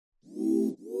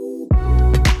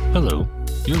Hello,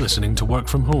 you're listening to Work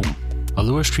From Home, a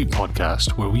Lower Street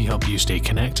podcast where we help you stay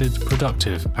connected,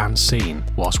 productive, and sane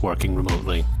whilst working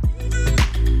remotely.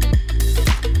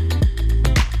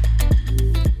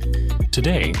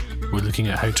 Today, we're looking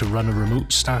at how to run a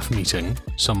remote staff meeting,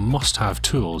 some must-have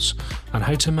tools, and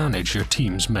how to manage your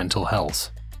team's mental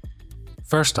health.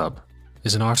 First up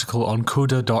is an article on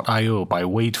Coda.io by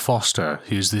Wade Foster,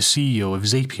 who's the CEO of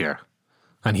Zapier.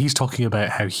 And he's talking about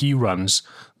how he runs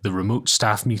the remote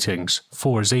staff meetings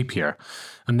for Zapier.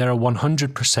 And they're a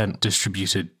 100%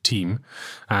 distributed team,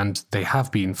 and they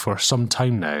have been for some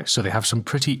time now, so they have some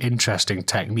pretty interesting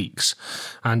techniques.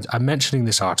 And I'm mentioning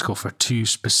this article for two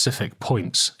specific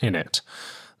points in it.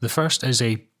 The first is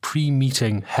a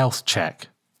pre-meeting health check.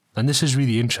 And this is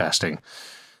really interesting.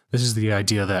 This is the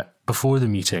idea that before the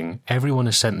meeting, everyone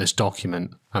is sent this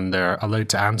document and they're allowed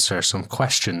to answer some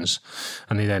questions,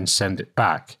 and they then send it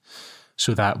back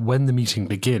so that when the meeting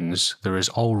begins, there is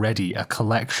already a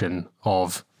collection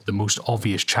of the most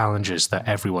obvious challenges that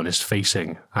everyone is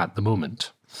facing at the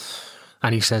moment.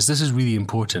 And he says this is really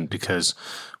important because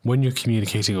when you're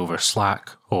communicating over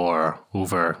Slack or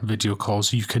over video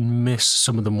calls, you can miss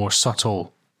some of the more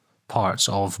subtle parts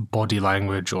of body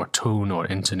language or tone or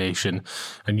intonation,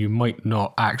 and you might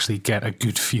not actually get a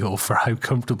good feel for how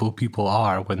comfortable people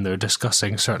are when they're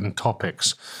discussing certain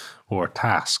topics or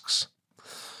tasks.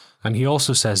 And he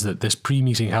also says that this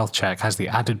pre-meeting health check has the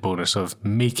added bonus of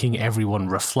making everyone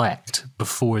reflect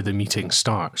before the meeting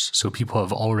starts. So people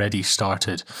have already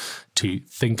started to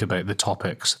think about the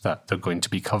topics that they're going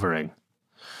to be covering.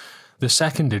 The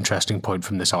second interesting point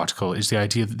from this article is the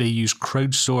idea that they use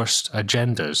crowdsourced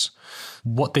agendas.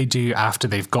 What they do after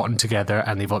they've gotten together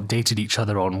and they've updated each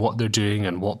other on what they're doing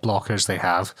and what blockers they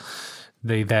have,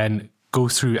 they then go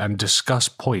through and discuss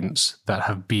points that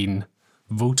have been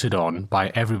voted on by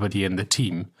everybody in the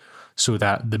team so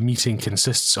that the meeting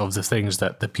consists of the things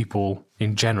that the people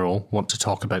in general want to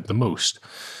talk about the most,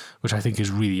 which I think is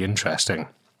really interesting.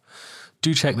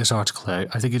 Do check this article out.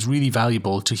 I think it's really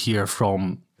valuable to hear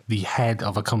from the head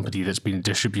of a company that's been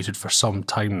distributed for some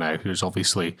time now, who's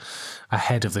obviously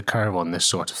ahead of the curve on this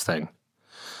sort of thing.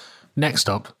 Next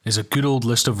up is a good old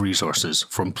list of resources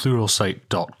from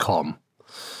pluralsight.com.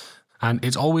 And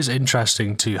it's always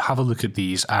interesting to have a look at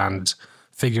these and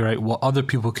figure out what other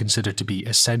people consider to be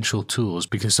essential tools,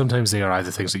 because sometimes they are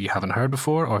either things that you haven't heard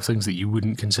before or things that you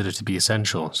wouldn't consider to be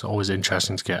essential. It's always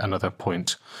interesting to get another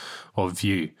point of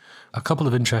view. A couple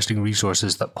of interesting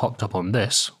resources that popped up on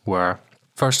this were,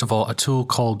 first of all, a tool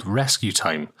called Rescue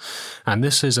Time. And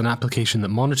this is an application that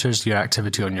monitors your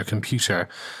activity on your computer,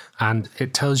 and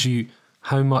it tells you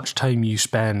how much time you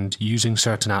spend using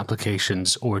certain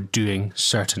applications or doing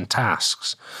certain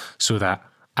tasks, so that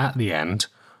at the end,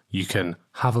 you can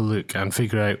have a look and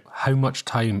figure out how much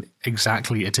time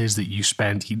exactly it is that you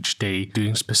spend each day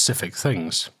doing specific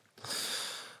things.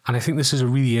 And I think this is a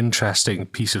really interesting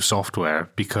piece of software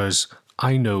because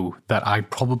I know that I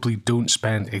probably don't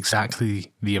spend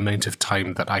exactly the amount of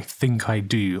time that I think I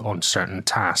do on certain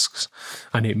tasks,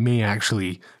 and it may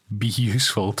actually be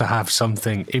useful to have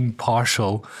something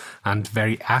impartial and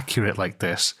very accurate like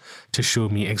this to show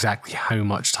me exactly how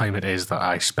much time it is that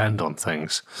I spend on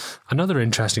things. Another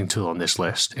interesting tool on this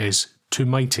list is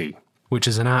Tomighty, which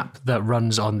is an app that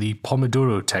runs on the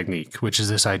Pomodoro technique, which is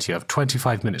this idea of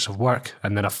 25 minutes of work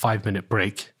and then a 5-minute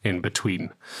break in between.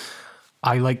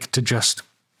 I like to just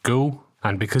go,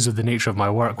 and because of the nature of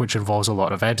my work, which involves a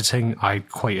lot of editing, I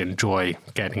quite enjoy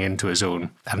getting into a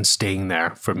zone and staying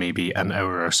there for maybe an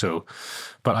hour or so.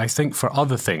 But I think for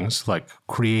other things like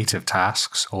creative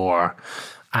tasks or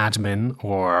admin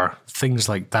or things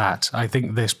like that, I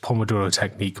think this Pomodoro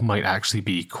technique might actually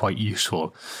be quite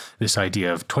useful. This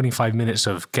idea of 25 minutes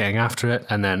of getting after it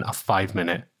and then a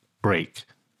 5-minute break.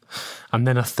 And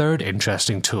then a third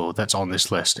interesting tool that's on this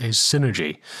list is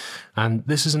Synergy. And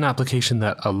this is an application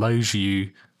that allows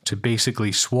you to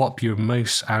basically swap your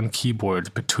mouse and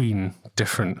keyboard between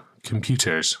different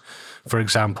computers. For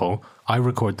example, I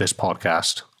record this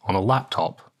podcast on a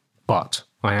laptop, but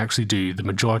I actually do the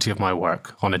majority of my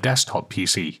work on a desktop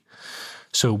PC.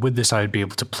 So with this, I'd be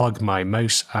able to plug my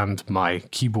mouse and my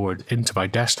keyboard into my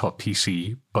desktop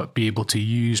PC, but be able to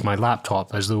use my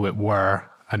laptop as though it were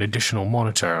an additional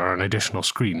monitor or an additional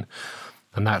screen.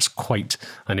 And that's quite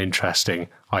an interesting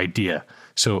idea.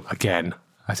 So again,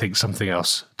 I think something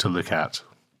else to look at.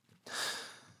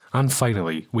 And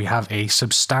finally, we have a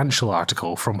substantial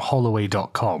article from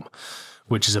Holloway.com,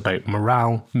 which is about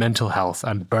morale, mental health,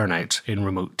 and burnout in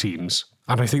remote teams.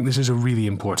 And I think this is a really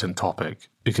important topic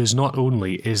because not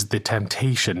only is the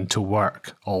temptation to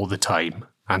work all the time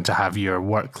and to have your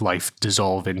work life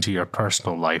dissolve into your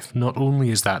personal life. Not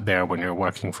only is that there when you're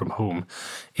working from home,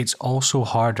 it's also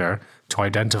harder to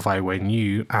identify when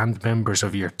you and members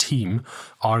of your team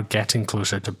are getting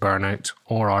closer to burnout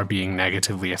or are being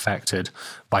negatively affected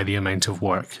by the amount of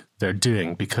work they're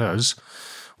doing, because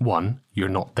 1, you're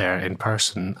not there in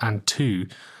person, and 2,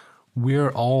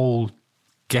 we're all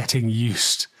getting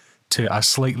used to a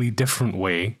slightly different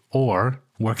way or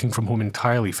working from home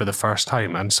entirely for the first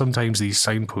time, and sometimes these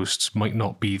signposts might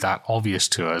not be that obvious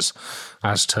to us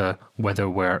as to whether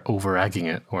we're over-egging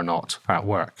it or not at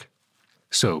work.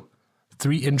 So,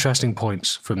 3 interesting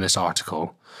points from this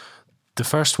article. The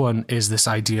first one is this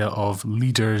idea of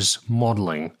leaders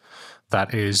modelling.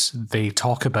 That is, they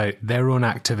talk about their own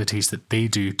activities that they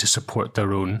do to support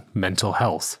their own mental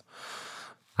health.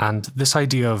 And this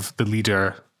idea of the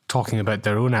leader talking about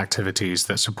their own activities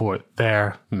that support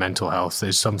their mental health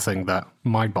is something that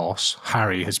my boss,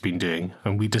 Harry, has been doing.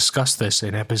 And we discussed this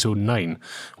in episode 9,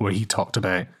 where he talked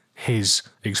about his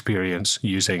experience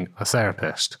using a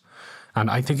therapist. And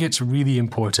I think it's really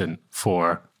important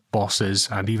for bosses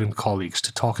and even colleagues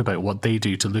to talk about what they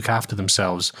do to look after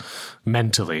themselves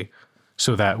mentally,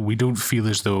 so that we don't feel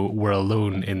as though we're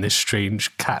alone in this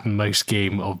strange cat and mouse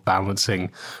game of balancing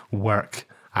work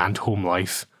and home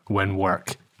life when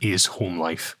work is home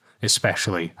life,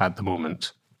 especially at the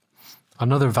moment.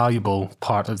 Another valuable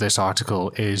part of this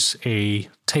article is a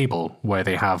table where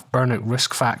they have burnout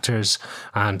risk factors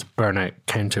and burnout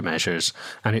countermeasures.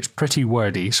 And it's pretty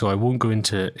wordy, so I won't go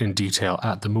into in detail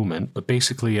at the moment, but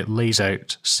basically it lays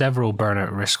out several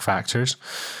burnout risk factors.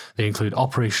 They include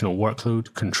operational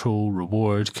workload, control,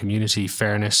 reward, community,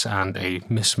 fairness, and a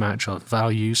mismatch of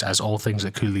values as all things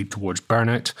that could lead towards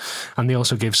burnout. And they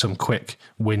also give some quick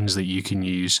wins that you can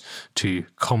use to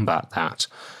combat that.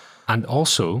 And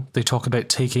also, they talk about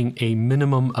taking a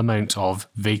minimum amount of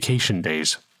vacation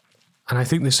days. And I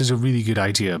think this is a really good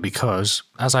idea because,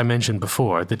 as I mentioned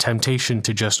before, the temptation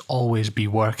to just always be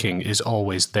working is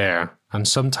always there. And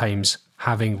sometimes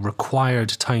having required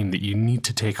time that you need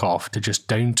to take off to just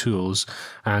down tools,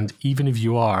 and even if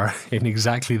you are in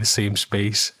exactly the same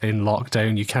space in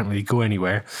lockdown, you can't really go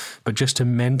anywhere, but just to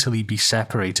mentally be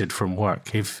separated from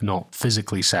work, if not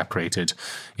physically separated,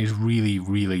 is really,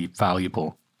 really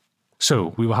valuable.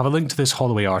 So we will have a link to this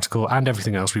Holloway article and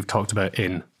everything else we've talked about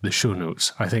in the show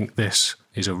notes. I think this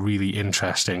is a really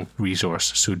interesting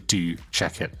resource, so do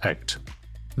check it out.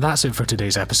 That's it for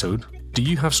today's episode. Do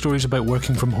you have stories about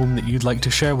working from home that you'd like to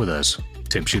share with us?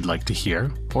 Tips you'd like to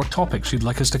hear? Or topics you'd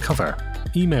like us to cover?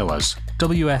 Email us,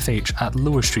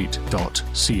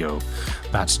 wfh@lowerstreet.co.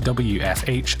 That's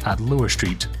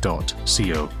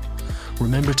wfh@lowerstreet.co.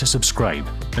 Remember to subscribe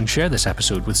and share this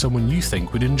episode with someone you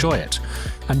think would enjoy it.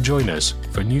 And join us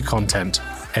for new content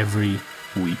every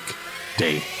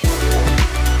weekday.